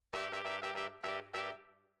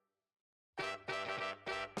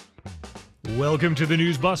Welcome to the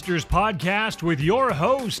Newsbusters podcast with your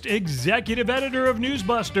host, executive editor of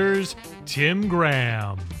Newsbusters, Tim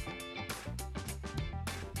Graham.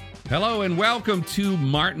 Hello and welcome to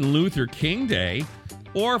Martin Luther King Day,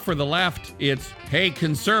 or for the left, it's Hey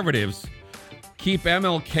Conservatives, keep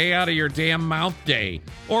MLK out of your damn mouth day,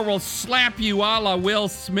 or we'll slap you a la Will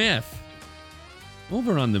Smith.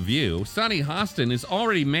 Over on The View, Sonny Hostin is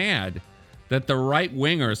already mad that the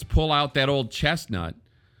right-wingers pull out that old chestnut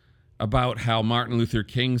about how Martin Luther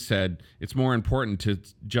King said it's more important to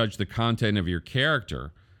judge the content of your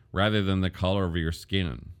character rather than the color of your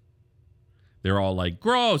skin. They're all like,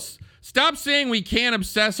 gross! Stop saying we can't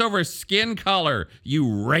obsess over skin color, you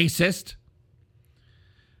racist!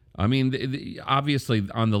 I mean, obviously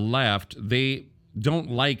on the left, they don't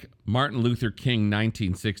like Martin Luther King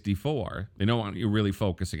 1964. They don't want you really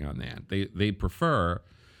focusing on that. They prefer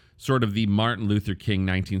sort of the Martin Luther King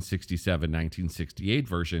 1967-1968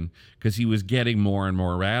 version, because he was getting more and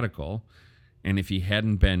more radical. And if he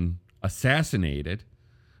hadn't been assassinated,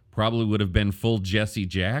 probably would have been full Jesse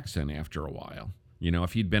Jackson after a while. You know,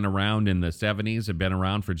 if he'd been around in the 70s and been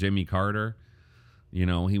around for Jimmy Carter,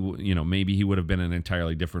 maybe he would have been an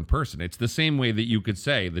entirely different person. It's the same way that you could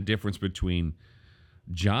say the difference between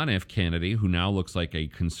John F. Kennedy, who now looks like a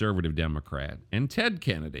conservative Democrat, and Ted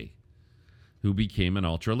Kennedy, who became an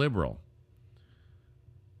ultra-liberal.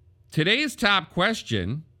 Today's top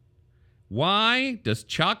question: why does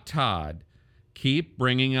Chuck Todd keep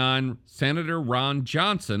bringing on Senator Ron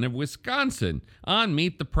Johnson of Wisconsin on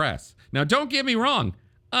Meet the Press? Now, don't get me wrong,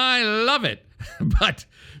 I love it, but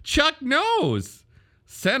Chuck knows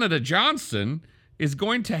Senator Johnson is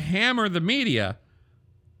going to hammer the media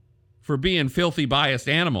for being filthy, biased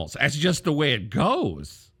animals. That's just the way it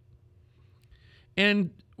goes.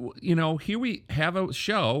 And you know, here we have a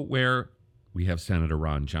show where we have Senator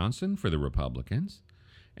Ron Johnson for the Republicans,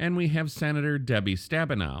 and we have Senator Debbie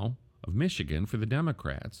Stabenow of Michigan for the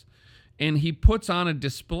Democrats. And he puts on a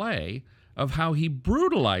display of how he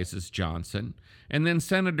brutalizes Johnson. And then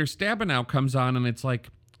Senator Stabenow comes on and it's like,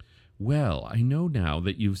 well, I know now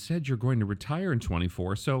that you've said you're going to retire in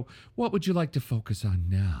 24, so what would you like to focus on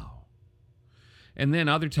now? And then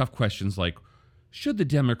other tough questions like, should the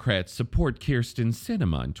Democrats support Kyrsten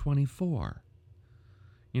Sinema in 24?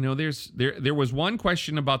 You know, there was one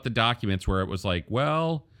question about the documents where it was like,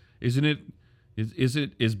 well, is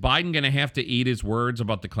Biden going to have to eat his words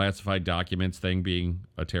about the classified documents thing being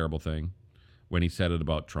a terrible thing when he said it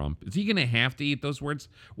about Trump? Is he going to have to eat those words?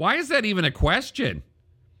 Why is that even a question?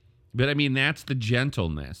 But I mean, that's the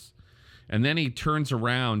gentleness. And then he turns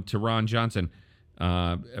around to Ron Johnson,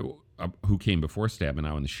 who came before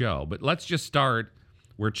Stabenow in the show. But let's just start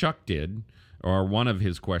where Chuck did, or one of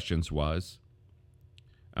his questions was,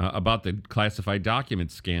 about the classified document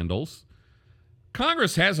scandals.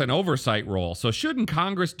 Congress has an oversight role, so shouldn't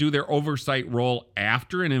Congress do their oversight role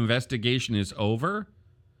after an investigation is over?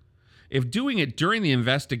 If doing it during the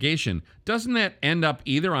investigation, doesn't that end up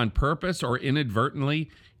either on purpose or inadvertently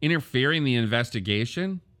interfering the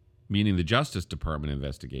investigation? Meaning the Justice Department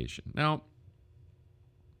investigation. Now,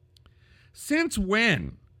 since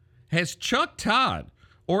when has Chuck Todd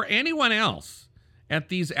or anyone else at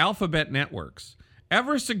these alphabet networks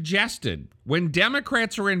ever suggested, when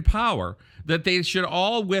Democrats are in power, that they should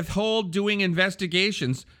all withhold doing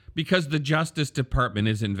investigations because the Justice Department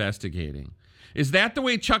is investigating? Is that the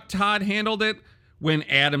way Chuck Todd handled it when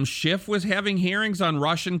Adam Schiff was having hearings on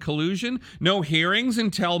Russian collusion? No hearings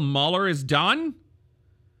until Mueller is done?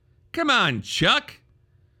 Come on, Chuck.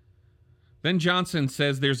 Then Johnson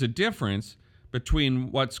says there's a difference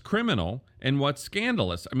between what's criminal and what's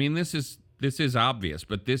scandalous. I mean, this is obvious,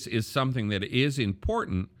 but this is something that is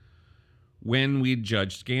important when we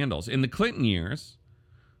judge scandals. In the Clinton years,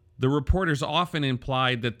 the reporters often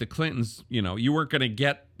implied that the Clintons, you weren't going to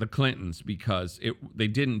get the Clintons because they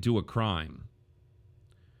didn't do a crime.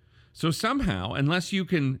 So somehow, unless you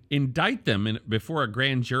can indict them before a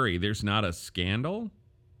grand jury, there's not a scandal.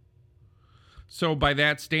 So by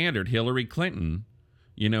that standard, Hillary Clinton,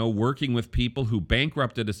 working with people who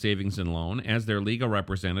bankrupted a savings and loan as their legal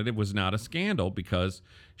representative was not a scandal because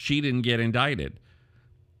she didn't get indicted.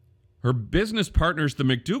 Her business partners, the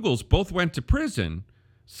McDougalls, both went to prison.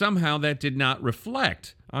 Somehow that did not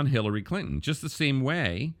reflect on Hillary Clinton, just the same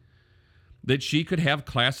way that she could have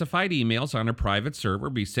classified emails on her private server,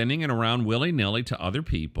 be sending it around willy-nilly to other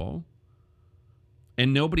people.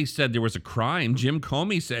 And nobody said there was a crime. Jim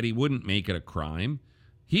Comey said he wouldn't make it a crime.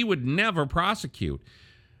 He would never prosecute.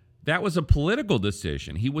 That was a political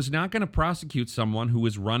decision. He was not going to prosecute someone who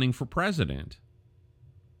was running for president.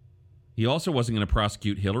 He also wasn't going to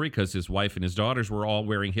prosecute Hillary because his wife and his daughters were all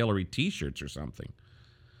wearing Hillary T-shirts or something.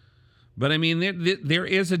 But I mean, there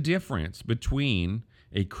is a difference between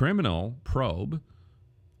a criminal probe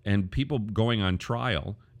and people going on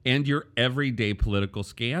trial and your everyday political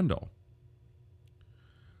scandal.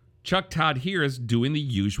 Chuck Todd here is doing the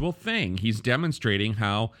usual thing. He's demonstrating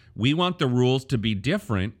how we want the rules to be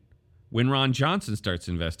different when Ron Johnson starts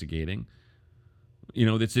investigating. You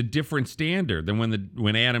know, it's a different standard than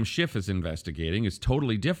when Adam Schiff is investigating. It's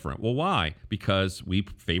totally different. Well, why? Because we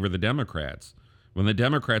favor the Democrats. When the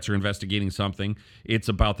Democrats are investigating something, it's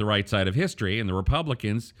about the right side of history, and the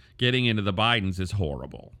Republicans getting into the Bidens is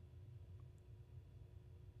horrible.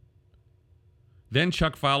 Then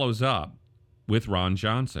Chuck follows up with Ron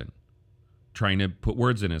Johnson, trying to put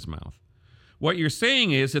words in his mouth. What you're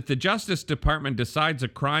saying is if the Justice Department decides a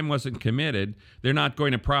crime wasn't committed, they're not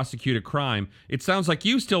going to prosecute a crime. It sounds like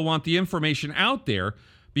you still want the information out there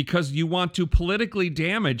because you want to politically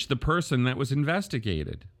damage the person that was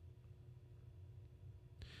investigated.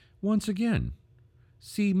 Once again,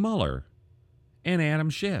 see Mueller and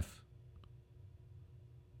Adam Schiff.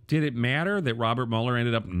 Did it matter that Robert Mueller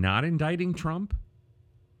ended up not indicting Trump?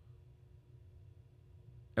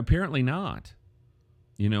 Apparently not.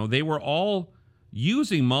 You know, they were all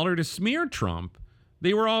using Mueller to smear Trump.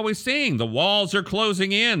 They were always saying, the walls are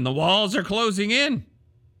closing in, the walls are closing in.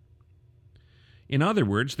 In other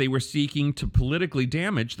words, they were seeking to politically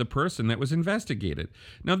damage the person that was investigated.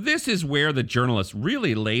 Now, this is where the journalists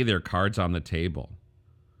really lay their cards on the table.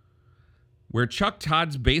 Where Chuck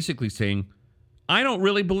Todd's basically saying, I don't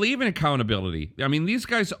really believe in accountability. I mean, these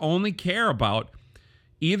guys only care about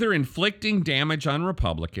either inflicting damage on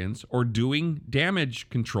Republicans or doing damage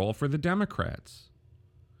control for the Democrats.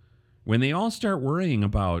 When they all start worrying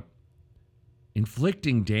about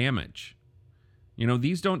inflicting damage, you know,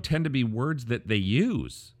 these don't tend to be words that they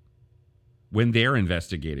use when they're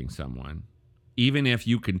investigating someone, even if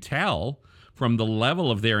you can tell from the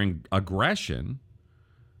level of their aggression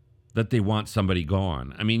that they want somebody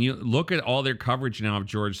gone. I mean, you look at all their coverage now of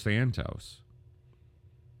George Santos.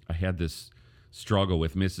 I had this struggle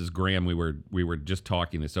with Mrs. Graham. We were just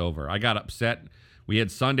talking this over. I got upset. We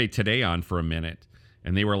had Sunday Today on for a minute,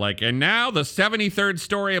 and they were like, and now the 73rd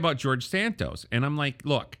story about George Santos. And I'm like,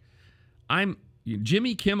 look,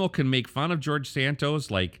 Jimmy Kimmel can make fun of George Santos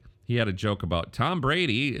like he had a joke about Tom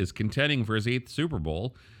Brady is contending for his 8th Super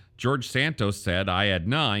Bowl. George Santos said, I had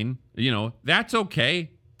 9. You know, that's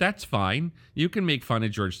okay. That's fine. You can make fun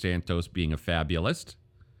of George Santos being a fabulist.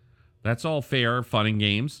 That's all fair, fun and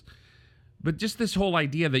games. But just this whole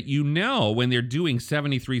idea that, you know, when they're doing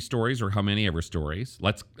 73 stories or how many ever stories,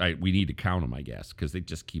 we need to count them, I guess, because it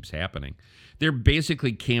just keeps happening. They're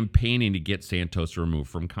basically campaigning to get Santos removed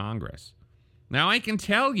from Congress. Now, I can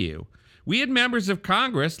tell you, we had members of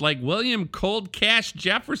Congress like William Cold Cash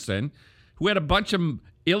Jefferson, who had a bunch of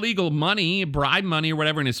illegal money, bribe money or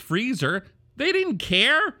whatever in his freezer. They didn't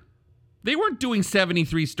care. They weren't doing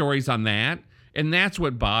 73 stories on that. And that's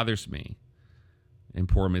what bothers me. And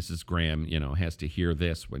poor Mrs. Graham, you know, has to hear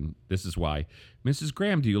this when this is why. Mrs.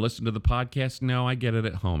 Graham, do you listen to the podcast? No, I get it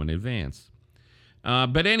at home in advance.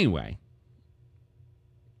 But anyway,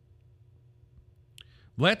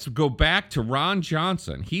 let's go back to Ron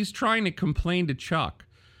Johnson. He's trying to complain to Chuck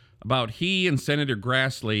about he and Senator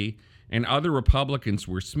Grassley and other Republicans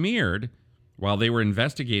were smeared while they were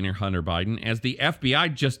investigating Hunter Biden as the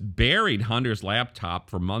FBI just buried Hunter's laptop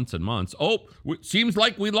for months and months. Oh, seems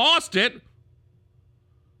like we lost it.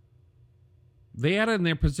 They had it in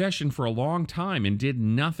their possession for a long time and did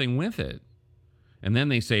nothing with it. And then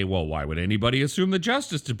they say, well, why would anybody assume the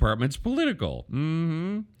Justice Department's political?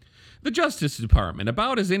 The Justice Department,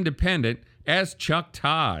 about as independent as Chuck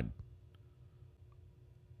Todd.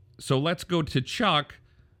 So let's go to Chuck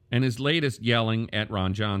and his latest yelling at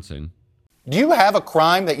Ron Johnson. Do you have a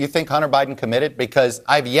crime that you think Hunter Biden committed? Because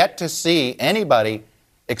I've yet to see anybody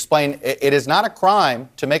explain it is not a crime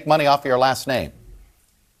to make money off of your last name.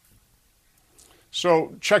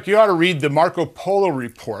 So, Chuck, you ought to read the Marco Polo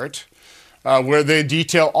report, where they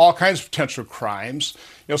detail all kinds of potential crimes.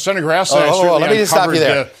 You know, Senator Grassley. Let me just stop you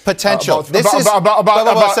there. Potential. Potential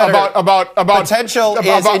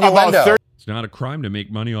is innuendo. It's not a crime to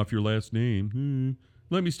make money off your last name.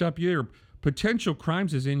 Let me stop you there. Potential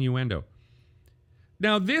crimes is innuendo.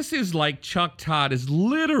 Now, this is like Chuck Todd is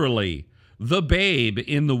literally the babe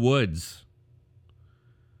in the woods.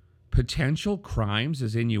 Potential crimes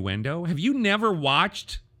is innuendo? Have you never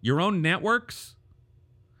watched your own networks?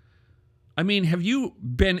 I mean, have you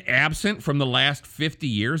been absent from the last 50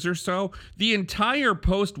 years or so? The entire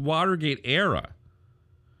post-Watergate era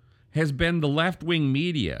has been the left-wing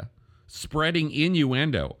media spreading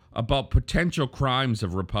innuendo about potential crimes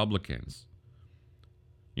of Republicans.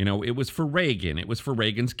 You know, it was for Reagan. It was for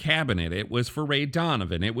Reagan's cabinet. It was for Ray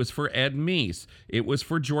Donovan. It was for Ed Meese. It was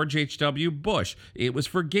for George H.W. Bush. It was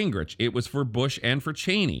for Gingrich. It was for Bush and for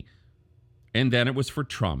Cheney. And then it was for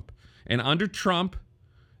Trump. And under Trump,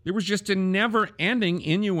 there was just a never-ending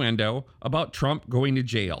innuendo about Trump going to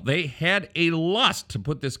jail. They had a lust to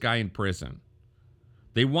put this guy in prison.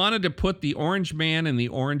 They wanted to put the orange man in the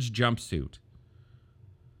orange jumpsuit.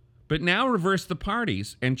 But now reverse the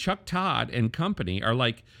parties, and Chuck Todd and company are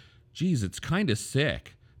like, geez, it's kind of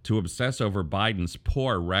sick to obsess over Biden's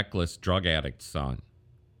poor, reckless, drug addict son.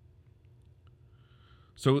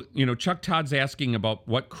 So, you know, Chuck Todd's asking about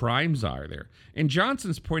what crimes are there. And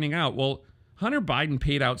Johnson's pointing out, well, Hunter Biden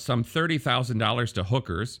paid out some $30,000 to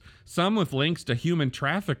hookers, some with links to human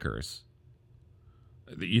traffickers.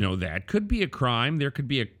 You know, that could be a crime. There could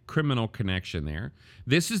be a criminal connection there.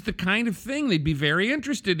 This is the kind of thing they'd be very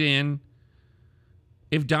interested in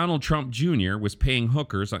if Donald Trump Jr. was paying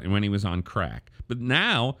hookers when he was on crack. But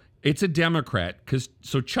now it's a Democrat,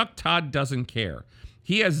 so Chuck Todd doesn't care.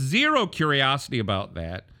 He has zero curiosity about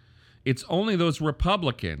that. It's only those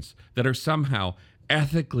Republicans that are somehow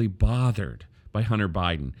ethically bothered by Hunter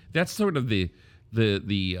Biden. That's sort of the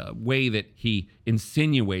way that he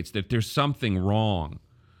insinuates that there's something wrong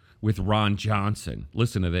with Ron Johnson.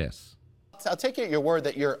 Listen to this. I'll take it at your word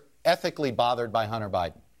that you're ethically bothered by Hunter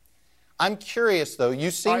Biden. I'm curious, though. You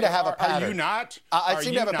seem to have a pattern. Are you not? I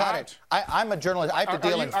seem to have a pattern. I'm a journalist. I have to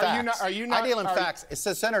deal in facts. Are you not? I deal in facts. It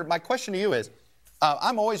says, Senator, my question to you is,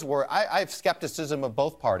 I'm always worried. I have skepticism of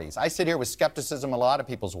both parties. I sit here with skepticism of a lot of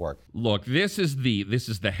people's work. Look, this is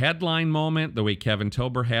the headline moment, the way Kevin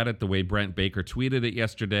Tober had it, the way Brent Baker tweeted it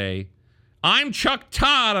yesterday. I'm Chuck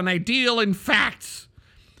Todd and I deal in facts.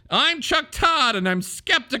 I'm Chuck Todd and I'm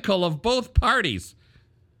skeptical of both parties.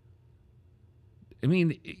 I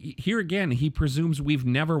mean, here again, he presumes we've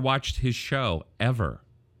never watched his show, ever.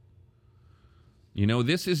 You know,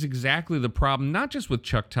 this is exactly the problem, not just with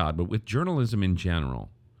Chuck Todd, but with journalism in general.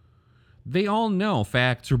 They all know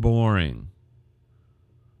facts are boring.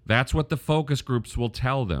 That's what the focus groups will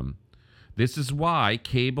tell them. This is why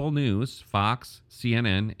cable news, Fox,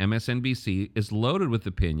 CNN, MSNBC, is loaded with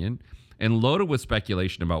opinion and loaded with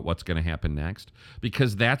speculation about what's going to happen next,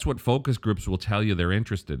 because that's what focus groups will tell you they're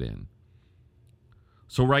interested in.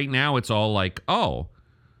 So right now it's all like, oh,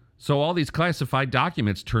 so all these classified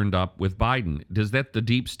documents turned up with Biden. Does that the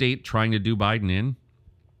deep state trying to do Biden in?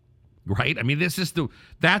 Right? I mean,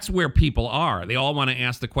 that's where people are. They all want to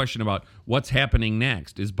ask the question about what's happening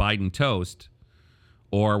next. Is Biden toast?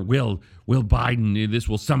 Or will Biden, this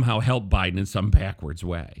will somehow help Biden in some backwards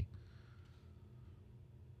way?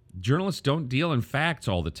 Journalists don't deal in facts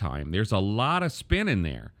all the time. There's a lot of spin in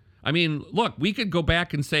there. I mean, look, we could go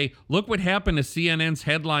back and say, look what happened to CNN's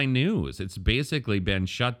headline news. It's basically been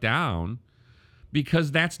shut down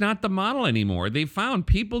because that's not the model anymore. They found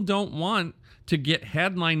people don't want to get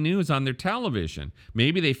headline news on their television.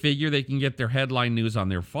 Maybe they figure they can get their headline news on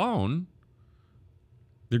their phone.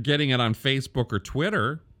 They're getting it on Facebook or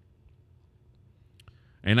Twitter.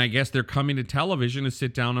 And I guess they're coming to television to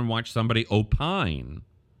sit down and watch somebody opine.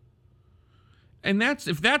 And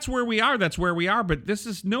if that's where we are, that's where we are. But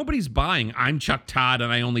nobody's buying, I'm Chuck Todd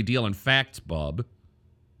and I only deal in facts, bub.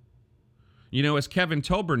 You know, as Kevin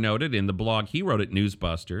Tober noted in the blog he wrote at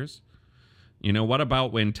Newsbusters, you know, what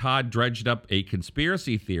about when Todd dredged up a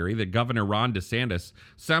conspiracy theory that Governor Ron DeSantis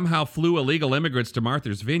somehow flew illegal immigrants to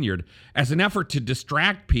Martha's Vineyard as an effort to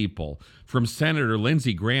distract people from Senator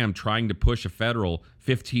Lindsey Graham trying to push a federal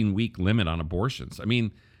 15-week limit on abortions? I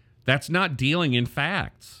mean, that's not dealing in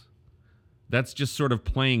facts. That's just sort of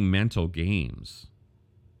playing mental games.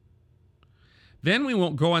 Then we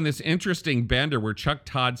won't go on this interesting bender where Chuck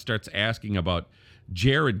Todd starts asking about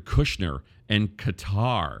Jared Kushner and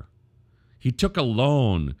Qatar. He took a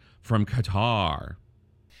loan from Qatar.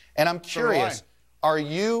 And I'm curious, were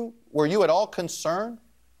you at all concerned?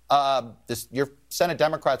 Your Senate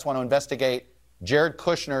Democrats want to investigate Jared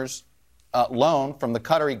Kushner's loan from the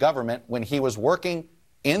Qatari government when he was working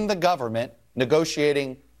in the government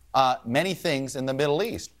negotiating many things in the Middle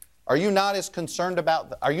East. Are you not concerned about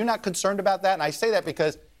that? And I say that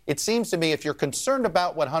because it seems to me if you're concerned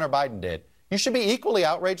about what Hunter Biden did, you should be equally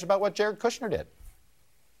outraged about what Jared Kushner did.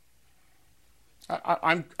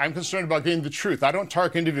 I'm concerned about getting the truth. I don't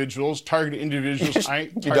target individuals.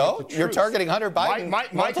 You don't? You're targeting Hunter Biden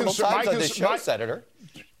multiple times on this show, Senator.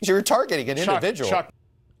 You're targeting an individual. Chuck.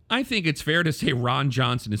 I think it's fair to say Ron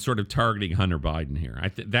Johnson is sort of targeting Hunter Biden here.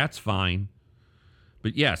 That's fine.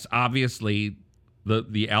 But yes, obviously,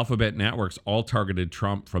 the alphabet networks all targeted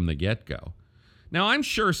Trump from the get-go. Now, I'm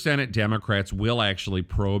sure Senate Democrats will actually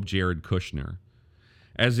probe Jared Kushner.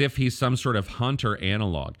 as if he's some sort of Hunter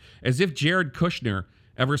analog, as if Jared Kushner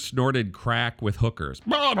ever snorted crack with hookers.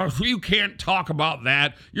 You can't talk about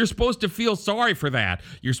that. You're supposed to feel sorry for that.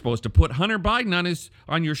 You're supposed to put Hunter Biden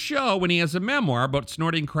on your show when he has a memoir about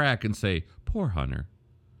snorting crack and say, poor Hunter.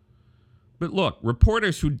 But look,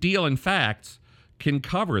 reporters who deal in facts can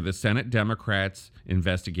cover the Senate Democrats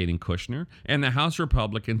investigating Kushner and the House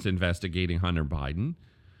Republicans investigating Hunter Biden.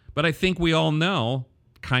 But I think we all know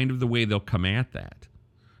kind of the way they'll come at that.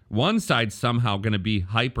 One side's somehow going to be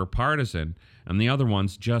hyper partisan, and the other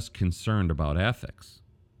one's just concerned about ethics.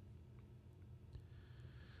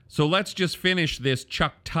 So let's just finish this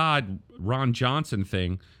Chuck Todd, Ron Johnson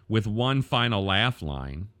thing with one final laugh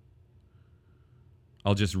line.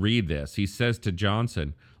 I'll just read this. He says to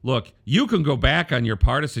Johnson, look, you can go back on your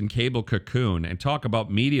partisan cable cocoon and talk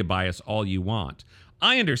about media bias all you want.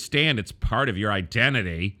 I understand it's part of your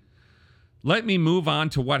identity. Let me move on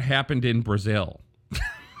to what happened in Brazil.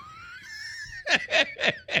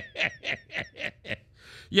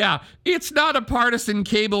 Yeah, it's not a partisan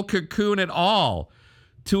cable cocoon at all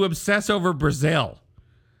to obsess over Brazil.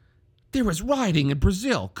 There was rioting in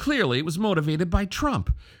Brazil. Clearly, it was motivated by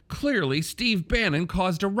Trump. Clearly, Steve Bannon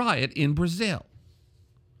caused a riot in Brazil.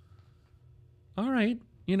 All right,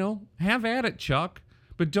 have at it, Chuck.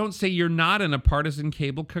 But don't say you're not in a partisan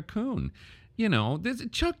cable cocoon.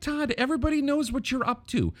 Chuck Todd, everybody knows what you're up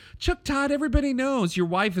to. Chuck Todd, everybody knows your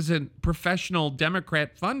wife is a professional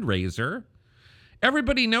Democrat fundraiser.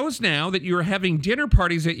 Everybody knows now that you're having dinner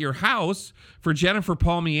parties at your house for Jennifer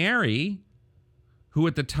Palmieri, who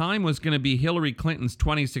at the time was going to be Hillary Clinton's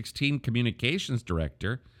 2016 communications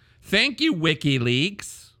director. Thank you,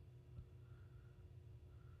 WikiLeaks.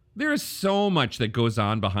 There is so much that goes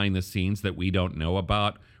on behind the scenes that we don't know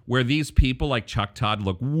about, where these people like Chuck Todd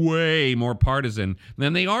look way more partisan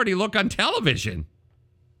than they already look on television.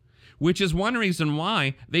 Which is one reason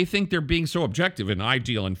why they think they're being so objective and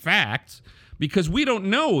ideal in facts, because we don't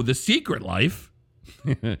know the secret life,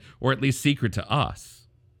 or at least secret to us.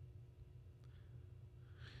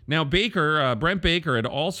 Now, Brent Baker had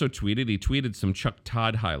also tweeted. He tweeted some Chuck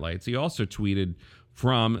Todd highlights. He also tweeted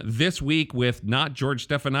from This Week with not George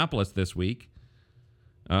Stephanopoulos this week.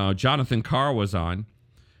 Jonathan Carr was on.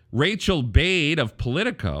 Rachel Bade of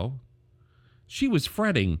Politico, she was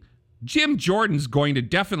fretting. Jim Jordan's going to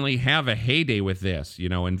definitely have a heyday with this,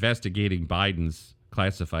 investigating Biden's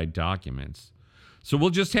classified documents. So we'll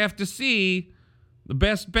just have to see. The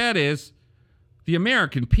best bet is the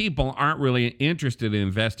American people aren't really interested in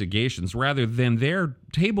investigations rather than their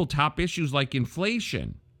tabletop issues like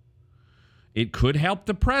inflation. It could help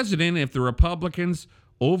the president if the Republicans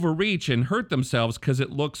overreach and hurt themselves because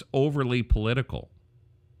it looks overly political.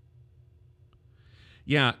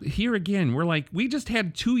 Yeah, here again, we just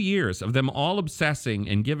had 2 years of them all obsessing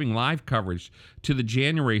and giving live coverage to the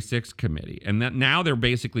January 6th committee. And that now they're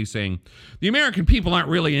basically saying, the American people aren't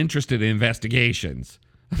really interested in investigations.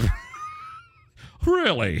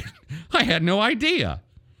 Really? I had no idea.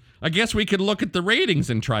 I guess we could look at the ratings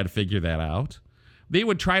and try to figure that out. They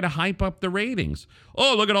would try to hype up the ratings.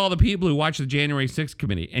 Oh, look at all the people who watched the January 6th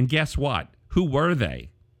committee. And guess what? Who were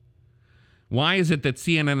they? Why is it that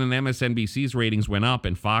CNN and MSNBC's ratings went up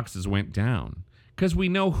and Fox's went down? Because we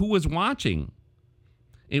know who was watching.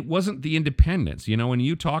 It wasn't the independents. When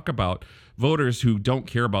you talk about voters who don't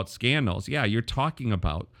care about scandals, yeah, you're talking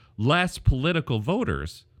about less political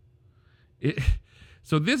voters.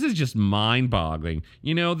 So this is just mind-boggling.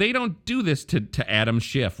 They don't do this to Adam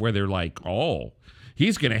Schiff where they're like, oh,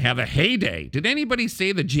 he's going to have a heyday. Did anybody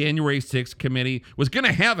say the January 6th committee was going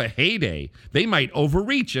to have a heyday? They might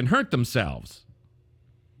overreach and hurt themselves.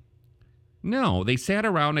 No, they sat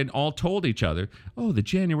around and all told each other, oh, the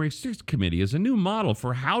January 6th committee is a new model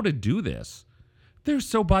for how to do this. They're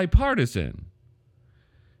so bipartisan.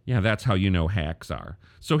 Yeah, that's how hacks are.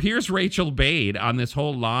 So here's Rachel Bade on this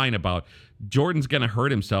whole line about Jordan's going to hurt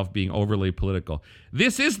himself being overly political.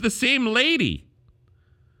 This is the same lady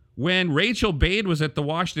when Rachel Bade was at the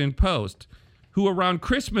Washington Post, who around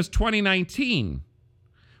Christmas 2019,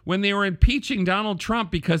 when they were impeaching Donald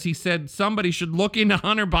Trump because he said somebody should look into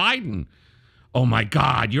Hunter Biden. Oh my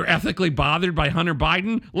God, you're ethically bothered by Hunter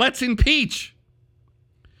Biden? Let's impeach.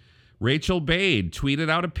 Rachel Bade tweeted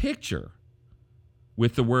out a picture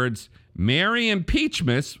with the words, Merry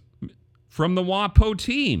Impeachmas from the WAPO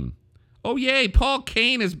team. Oh yay, Paul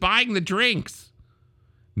Kane is buying the drinks.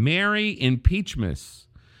 Merry Impeachmas.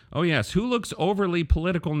 Oh, yes. Who looks overly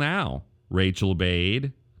political now? Rachel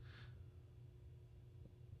Bade.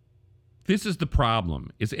 This is the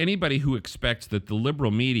problem, is anybody who expects that the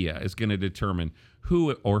liberal media is going to determine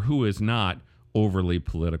who or who is not overly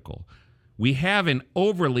political. We have an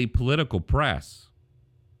overly political press.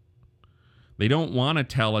 They don't want to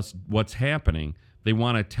tell us what's happening. They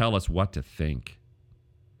want to tell us what to think.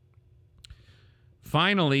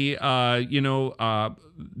 Finally,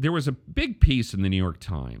 there was a big piece in the New York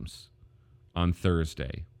Times on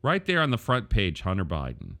Thursday. Right there on the front page, Hunter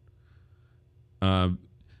Biden.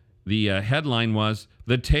 The headline was,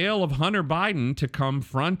 "The Tale of Hunter Biden to Come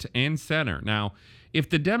Front and Center." Now, if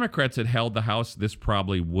the Democrats had held the House, this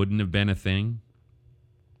probably wouldn't have been a thing,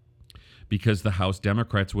 because the House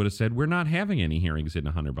Democrats would have said, we're not having any hearings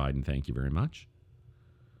into Hunter Biden, thank you very much.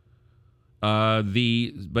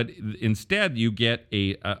 But instead, you get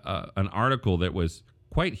an article that was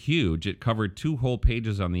quite huge. It covered 2 whole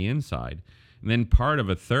pages on the inside, and then part of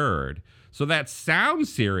a third. So that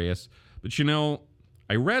sounds serious, but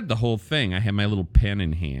I read the whole thing. I had my little pen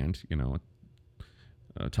in hand,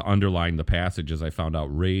 to underline the passages I found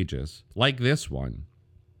outrageous, like this one.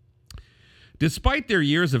 Despite their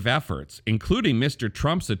years of efforts, including Mr.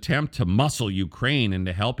 Trump's attempt to muscle Ukraine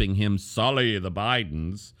into helping him sully the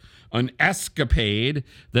Bidens, an escapade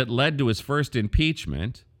that led to his first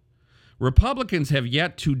impeachment, Republicans have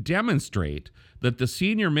yet to demonstrate that the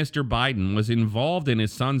senior Mr. Biden was involved in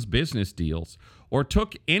his son's business deals or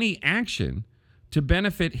took any action to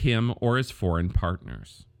benefit him or his foreign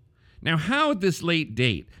partners. Now, how at this late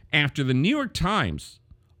date, after the New York Times,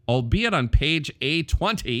 albeit on page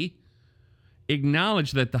A20,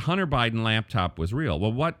 acknowledged that the Hunter Biden laptop was real?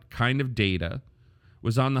 Well, what kind of data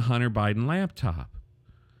was on the Hunter Biden laptop?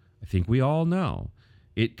 I think we all know.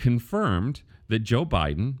 It confirmed that Joe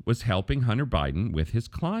Biden was helping Hunter Biden with his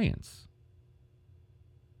clients.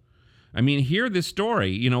 I mean, hear this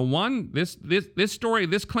story. This story,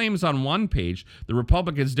 this claim is on one page. The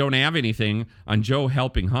Republicans don't have anything on Joe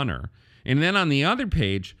helping Hunter. And then on the other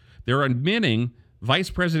page, they're admitting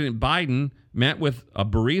Vice President Biden met with a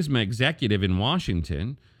Burisma executive in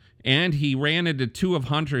Washington, and he ran into 2 of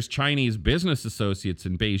Hunter's Chinese business associates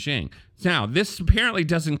in Beijing. Now, this apparently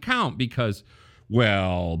doesn't count because,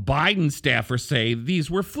 well, Biden staffers say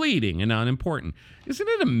these were fleeting and unimportant. Isn't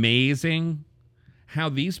it amazing how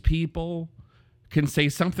these people can say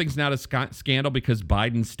something's not a scandal because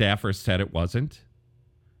Biden staffers said it wasn't?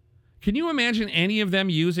 Can you imagine any of them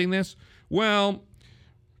using this? Well,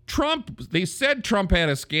 they said Trump had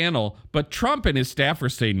a scandal, but Trump and his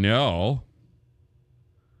staffers say no.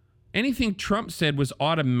 Anything Trump said was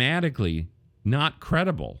automatically not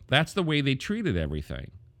credible. That's the way they treated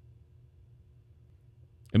everything.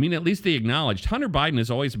 I mean, at least they acknowledged Hunter Biden has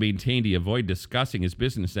always maintained he avoided discussing his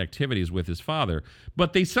business activities with his father,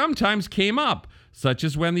 but they sometimes came up, such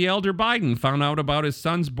as when the elder Biden found out about his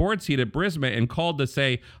son's board seat at Burisma and called to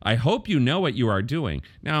say, "I hope you know what you are doing."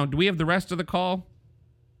 Now, do we have the rest of the call?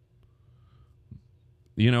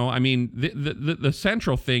 The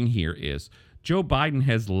central thing here is Joe Biden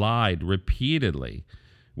has lied repeatedly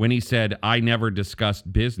when he said, "I never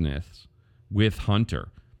discussed business with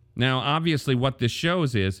Hunter." Now, obviously, what this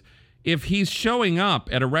shows is if he's showing up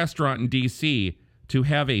at a restaurant in D.C. to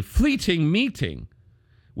have a fleeting meeting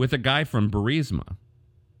with a guy from Burisma,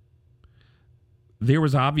 there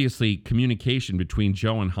was obviously communication between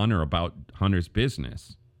Joe and Hunter about Hunter's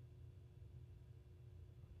business.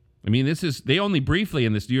 I mean, they only briefly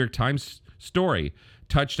in this New York Times story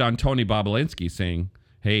touched on Tony Bobulinski saying,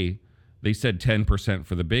 hey, they said 10%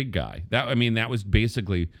 for the big guy. That was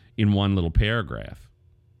basically in one little paragraph.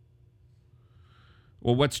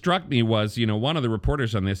 Well, what struck me was, one of the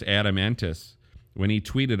reporters on this, Adam Entis, when he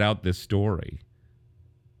tweeted out this story,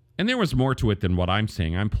 and there was more to it than what I'm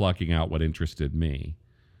saying. I'm plucking out what interested me.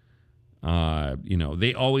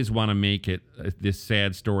 They always want to make it this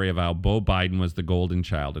sad story of how Beau Biden was the golden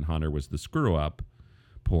child and Hunter was the screw up.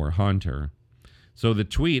 Poor Hunter. So the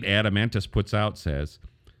tweet Adam Entis puts out says,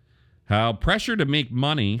 how pressure to make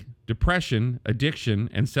money, depression, addiction,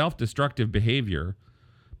 and self-destructive behavior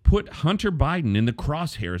put Hunter Biden in the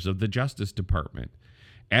crosshairs of the Justice Department.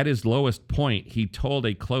 At his lowest point, he told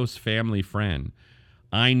a close family friend,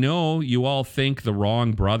 "I know you all think the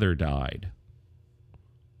wrong brother died."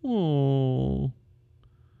 Oh.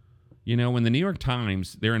 When the New York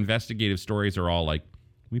Times, their investigative stories are all like,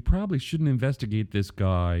 we probably shouldn't investigate this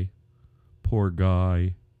guy. Poor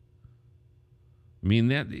guy.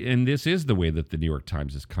 And this is the way that the New York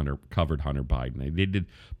Times has covered Hunter Biden. They did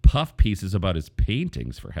puff pieces about his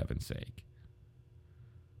paintings, for heaven's sake.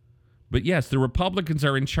 But yes, the Republicans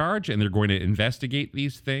are in charge, and they're going to investigate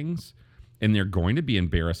these things, and they're going to be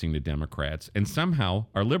embarrassing to Democrats. And somehow,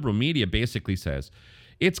 our liberal media basically says,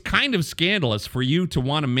 it's kind of scandalous for you to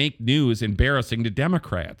want to make news embarrassing to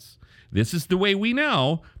Democrats. This is the way we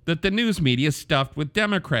know that the news media is stuffed with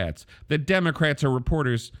Democrats, that Democrats are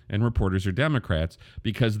reporters and reporters are Democrats,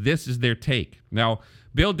 because this is their take. Now,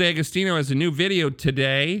 Bill D'Agostino has a new video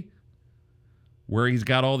today where he's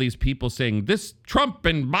got all these people saying, this Trump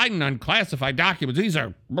and Biden unclassified documents, these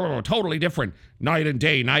are totally different. Night and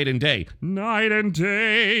day, night and day, night and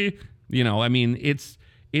day. You know, I mean, it's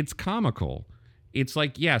comical. It's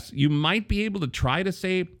like, yes, you might be able to try to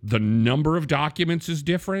say the number of documents is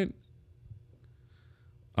different.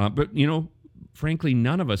 But, you know, frankly,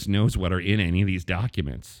 none of us knows what are in any of these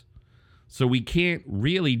documents. So we can't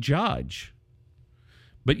really judge.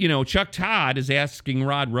 But, you know, Chuck Todd is asking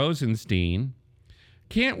Rod Rosenstein,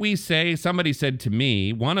 can't we say, somebody said to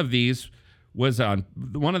me, one of these was there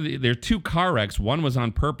are two car wrecks. One was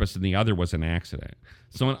on purpose and the other was an accident.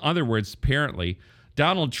 So in other words, apparently,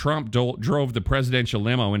 Donald Trump drove the presidential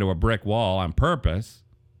limo into a brick wall on purpose.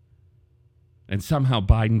 And somehow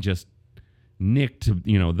Biden just nicked,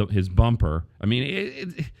 you know, his bumper. I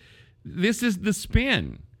mean, this is the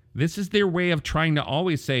spin. This is their way of trying to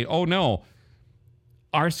always say, oh, no,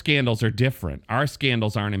 our scandals are different. Our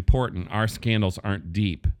scandals aren't important. Our scandals aren't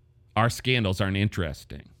deep. Our scandals aren't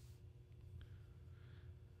interesting.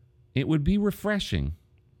 It would be refreshing,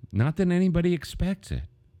 not that anybody expects it,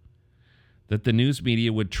 that the news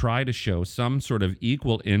media would try to show some sort of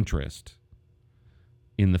equal interest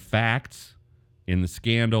in the facts, in the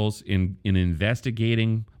scandals, in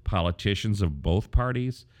investigating politicians of both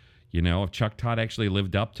parties. You know, if Chuck Todd actually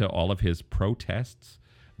lived up to all of his protests,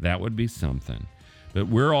 that would be something. But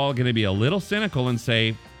we're all going to be a little cynical and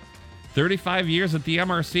say 35 years at the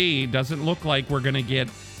MRC doesn't look like we're going to get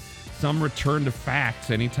some return to facts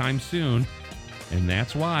anytime soon. And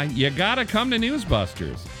that's why you got to come to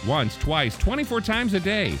Newsbusters once, twice, 24 times a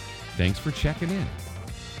day. Thanks for checking in.